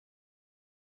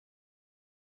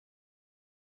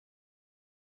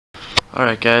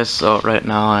Alright guys, so right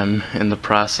now I'm in the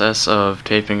process of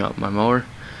taping up my mower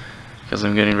because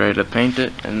I'm getting ready to paint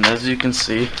it, and as you can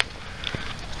see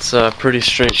it's a pretty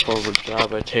straightforward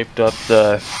job. I taped up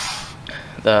the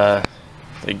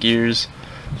gears,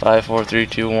 5, 4, 3,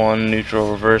 2, 1, neutral,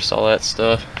 reverse, all that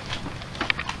stuff.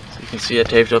 So you can see I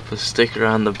taped up a sticker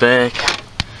on the back,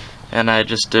 and I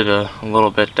just did a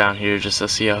little bit down here just to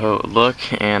see how it would look,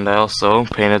 and I also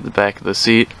painted the back of the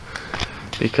seat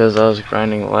because I was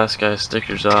grinding the last guy's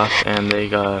stickers off and they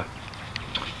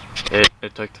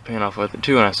it took the paint off with it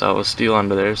too, and I saw it was steel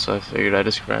under there, so I figured I'd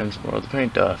just grind some more of the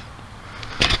paint off.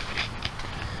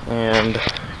 And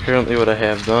currently what I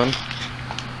have done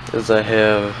is I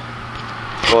have,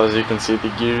 well, as you can see, the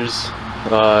gears,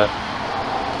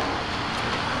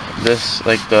 this,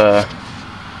 like the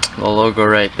logo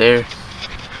right there,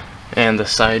 and the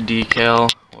side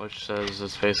decal, which says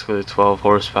it's basically 12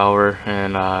 horsepower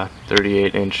and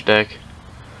 38-inch deck.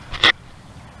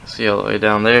 See all the way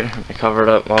down there. I covered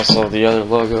up also the other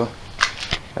logo,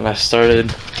 and I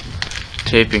started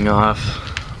taping off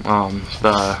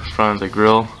the front of the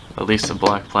grill, at least the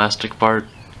black plastic part,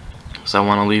 because I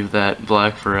want to leave that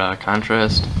black for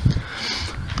contrast.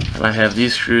 And I have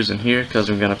these screws in here because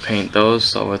I'm going to paint those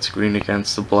so it's green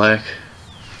against the black.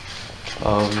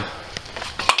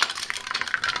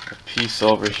 Piece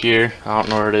over here, I don't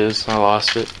know where it is, I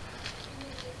lost it.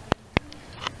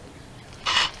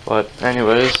 But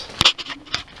anyways,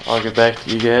 I'll get back to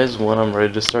you guys when I'm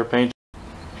ready to start painting.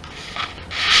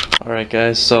 Alright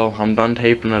guys, so I'm done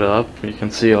taping it up. You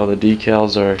can see all the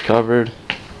decals are covered.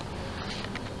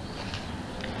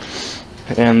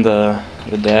 And the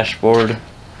dashboard,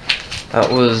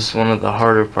 that was one of the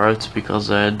harder parts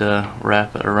because I had to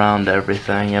wrap it around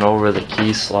everything and over the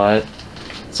key slot.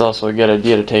 It's also a good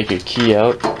idea to take your key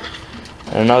out.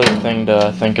 And another thing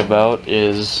to think about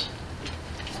is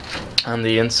on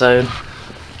the inside,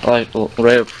 like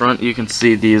right up front, you can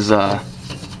see these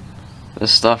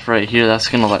this stuff right here. That's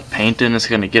gonna let paint in. It's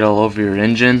gonna get all over your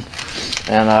engine,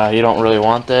 and you don't really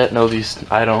want that. No,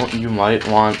 I don't. You might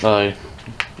want a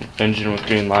engine with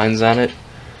green lines on it.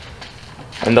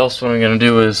 And also, what I'm gonna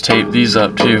do is tape these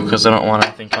up too, because I don't want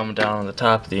anything coming down on the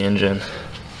top of the engine.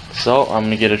 So I'm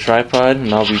gonna get a tripod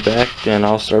and I'll be back and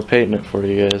I'll start painting it for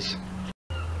you guys.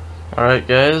 Alright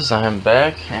guys, I'm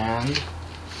back, and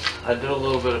I did a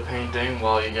little bit of painting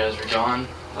while you guys were gone,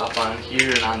 up on here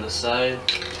and on the side,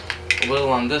 a little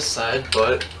on this side,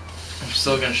 but I'm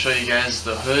still gonna show you guys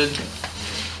the hood.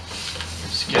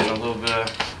 Just getting a little bit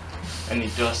of any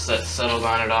dust that's settled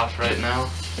on it off right now.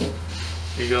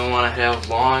 You're gonna want to have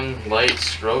long, light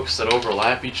strokes that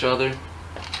overlap each other.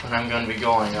 And I'm going to be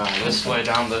going this way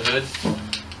down the hood,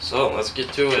 so let's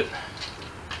get to it.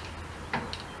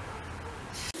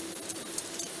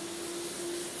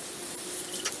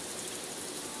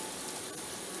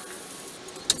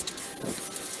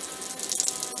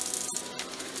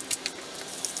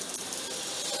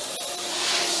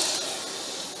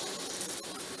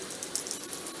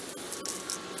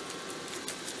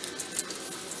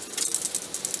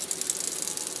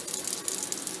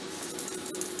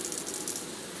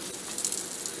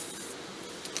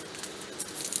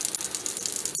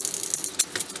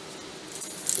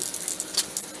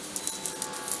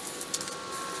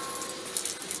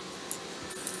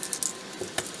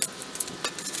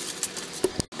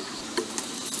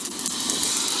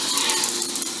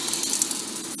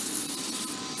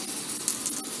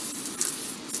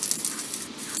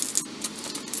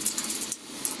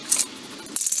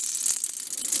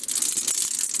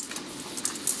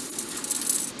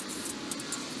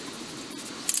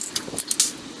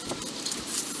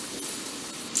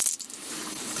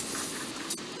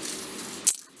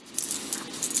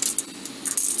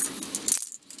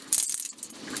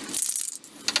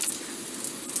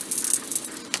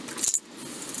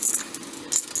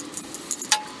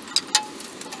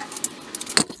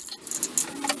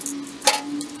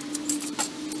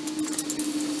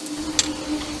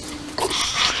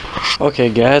 Okay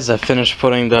guys, I finished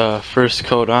putting the first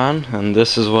coat on, and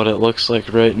this is what it looks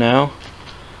like right now.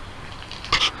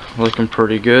 Looking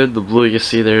pretty good. The blue you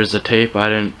see there is the tape. I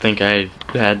didn't think I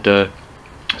had to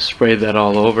spray that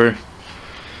all over.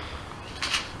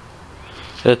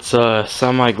 It's a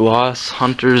semi-gloss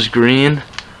Hunter's green,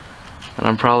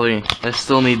 and I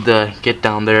still need to get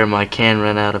down there. My can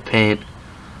ran out of paint,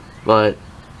 but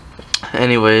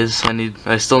anyways,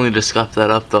 I still need to scuff that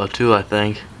up though too, I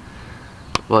think.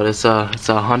 But it's a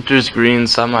Hunter's green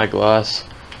semi-gloss.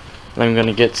 I'm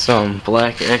gonna get some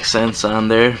black accents on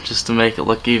there just to make it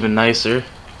look even nicer.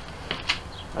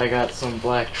 I got some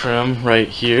black trim right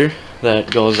here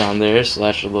that goes on there, so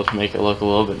that should make it look a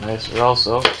little bit nicer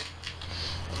also.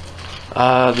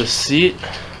 The seat,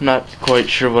 not quite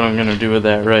sure what I'm gonna do with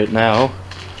that right now.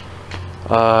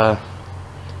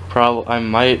 I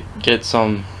might get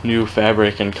some new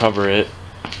fabric and cover it.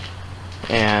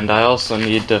 And I also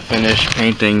need to finish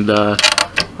painting the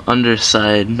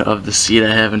underside of the seat.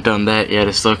 I haven't done that yet.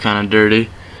 It's still kind of dirty.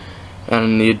 I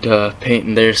need to paint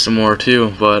in there some more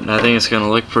too, but I think it's gonna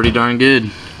look pretty darn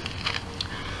good.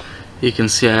 You can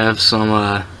see I have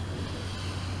some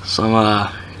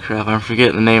crap, I'm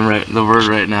forgetting the word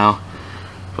right now,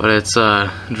 but it's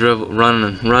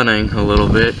running a little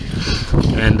bit,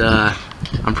 and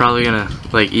I'm probably gonna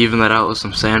like even that out with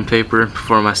some sandpaper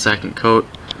before my second coat.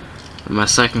 And my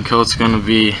second coat's gonna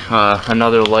be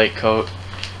another light coat,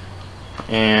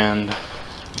 and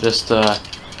just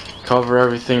cover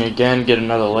everything again, get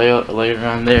another layer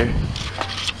on there.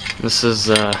 This is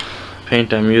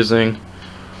paint I'm using,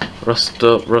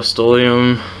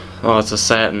 Rust-Oleum. Oh, it's a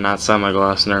satin, not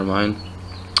semi-gloss, never mind.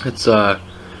 It's an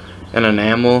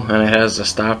enamel, and it has the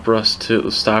stop rust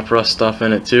stuff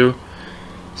in it too,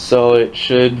 so it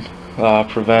should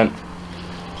prevent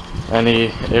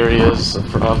any areas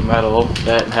of metal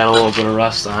that had a little bit of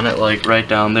rust on it, like right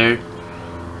down there.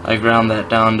 I ground that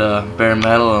down to bare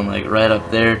metal, and like right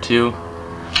up there too.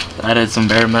 I added some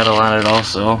bare metal on it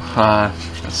also,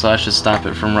 so I should stop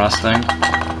it from rusting.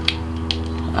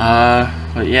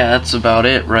 But yeah, that's about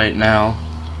it right now.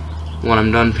 When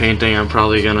I'm done painting, I'm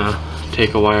probably gonna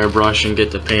take a wire brush and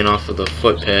get the paint off of the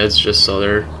foot pads just so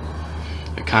they're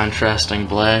a contrasting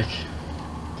black.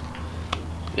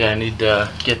 Yeah, I need to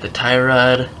get the tie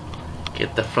rod,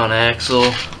 get the front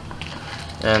axle,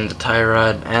 and the tie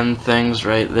rod end things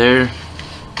right there.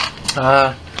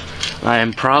 I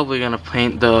am probably gonna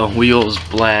paint the wheels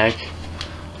black,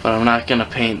 but I'm not gonna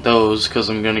paint those because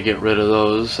I'm gonna get rid of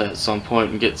those at some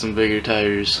point and get some bigger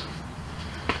tires.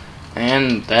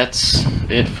 And that's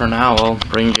it for now. I'll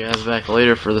bring you guys back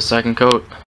later for the second coat.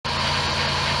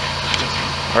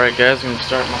 Alright guys, I'm gonna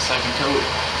start my second coat.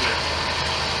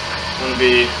 I'm gonna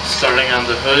be starting on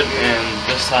the hood, and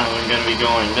this time I'm gonna be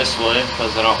going this way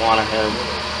because I don't want to have,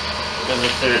 because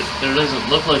if there doesn't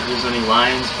look like there's any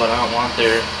lines, but I don't want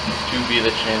there to be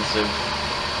the chance of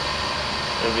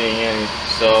there being any.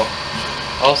 So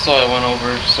also I went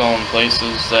over some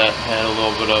places that had a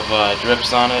little bit of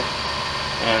drips on it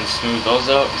and smoothed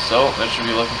those out, so that should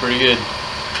be looking pretty good.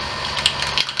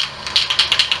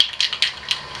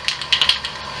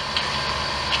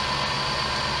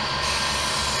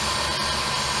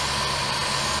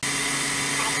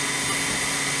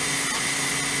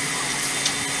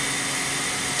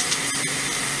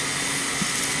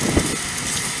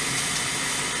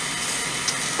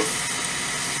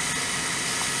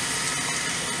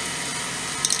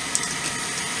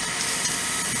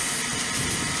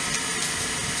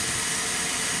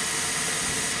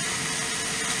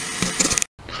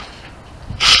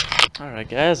 Alright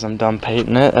guys, I'm done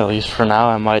painting it, at least for now.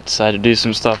 I might decide to do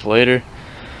some stuff later.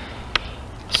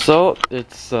 So,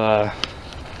 it's the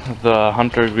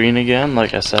hunter green again,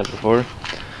 like I said before.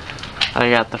 I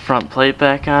got the front plate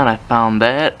back on, I found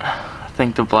that. I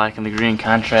think the black and the green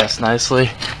contrast nicely.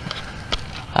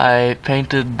 I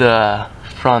painted the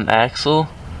front axle.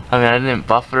 I mean, I didn't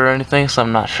buff it or anything, so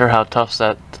I'm not sure how tough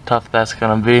that's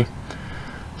gonna be.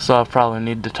 So I'll probably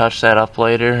need to touch that up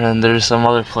later, and there's some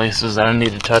other places that I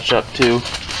need to touch up too,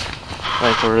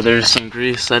 like where there's some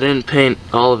grease. I didn't paint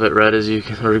all of it red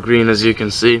or green as you can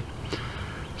see,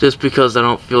 just because I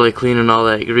don't feel like cleaning all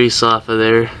that grease off of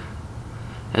there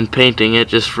and painting it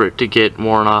just for it to get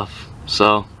worn off.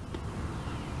 So,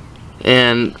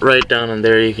 and right down in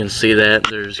there you can see that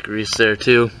there's grease there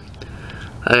too.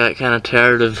 I got kind of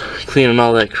tired of cleaning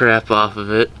all that crap off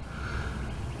of it,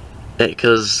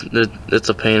 because it's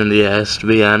a pain in the ass, to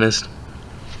be honest.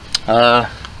 Like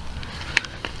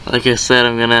I said,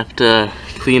 I'm gonna have to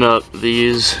clean up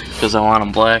these because I want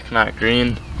them black, not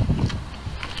green.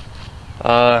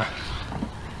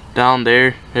 Down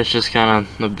there, it's just kind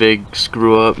of a big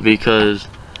screw up because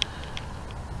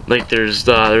like there's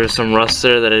some rust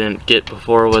there that I didn't get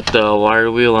before with the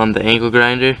wire wheel on the angle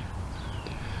grinder.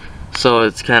 So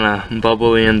it's kind of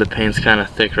bubbly and the paint's kind of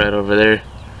thick right over there.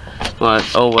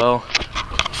 But oh well.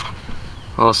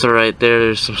 Also right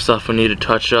there's some stuff we need to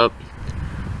touch up.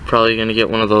 Probably gonna get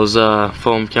one of those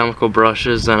foam chemical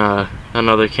brushes and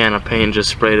another can of paint, just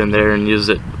sprayed in there and use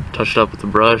it touched up with the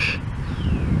brush.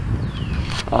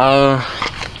 I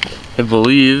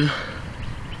believe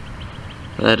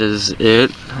that is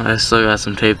it. I still got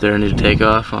some tape there I need to take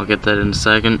off. I'll get that in a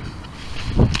second.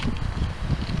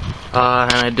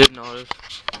 And I did notice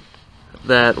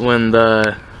that when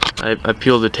I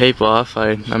peeled the tape off,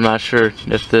 I'm not sure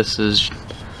if this is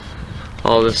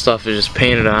all this stuff is just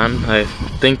painted on. I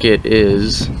think it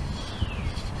is,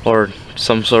 or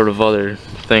some sort of other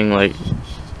thing like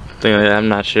that, I'm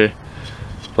not sure.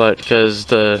 But because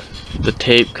the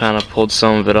tape kind of pulled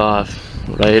some of it off,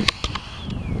 right?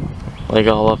 Like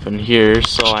all up in here,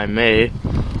 so I may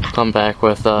come back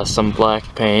with some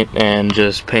black paint and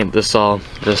just paint this all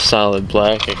just solid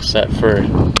black, except for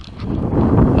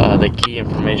the key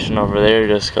information over there,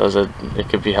 just because it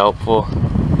could be helpful.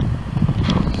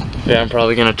 Yeah, I'm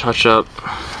probably gonna touch up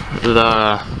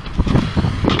the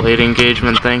blade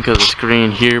engagement thing because it's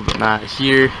green here but not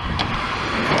here.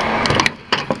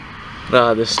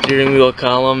 The steering wheel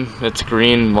column, it's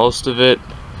green most of it,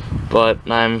 but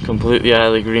I'm completely out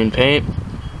of the green paint,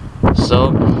 so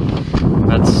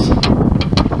it's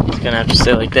gonna have to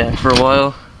stay like that for a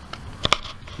while.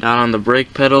 Down on the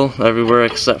brake pedal, everywhere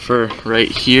except for right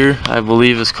here, I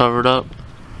believe is covered up,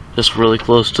 just really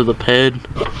close to the pad.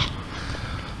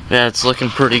 Yeah, it's looking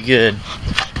pretty good.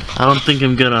 I don't think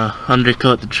I'm gonna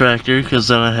undercut the tractor because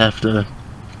then I'd have to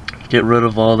get rid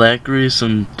of all that grease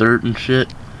and dirt and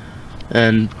shit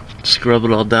and scrub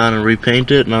it all down and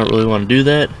repaint it, and I don't really want to do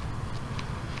that.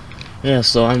 Yeah,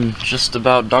 so I'm just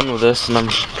about done with this and I'm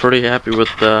pretty happy with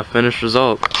the finished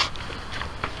result.